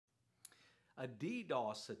A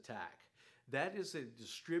DDoS attack, that is a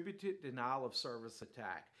distributed denial of service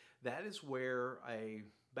attack. That is where a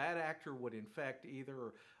bad actor would infect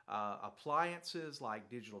either appliances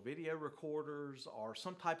like digital video recorders or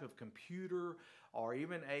some type of computer, or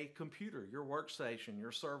even a computer, your workstation,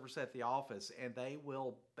 your servers at the office, and they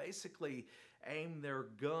will basically aim their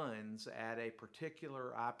guns at a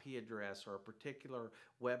particular IP address or a particular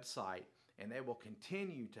website, and they will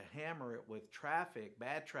continue to hammer it with traffic,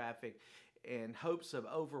 bad traffic, in hopes of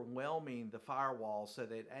overwhelming the firewall so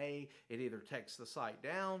that it either takes the site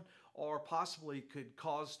down or possibly could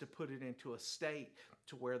cause to put it into a state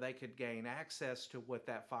to where they could gain access to what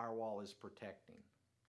that firewall is protecting.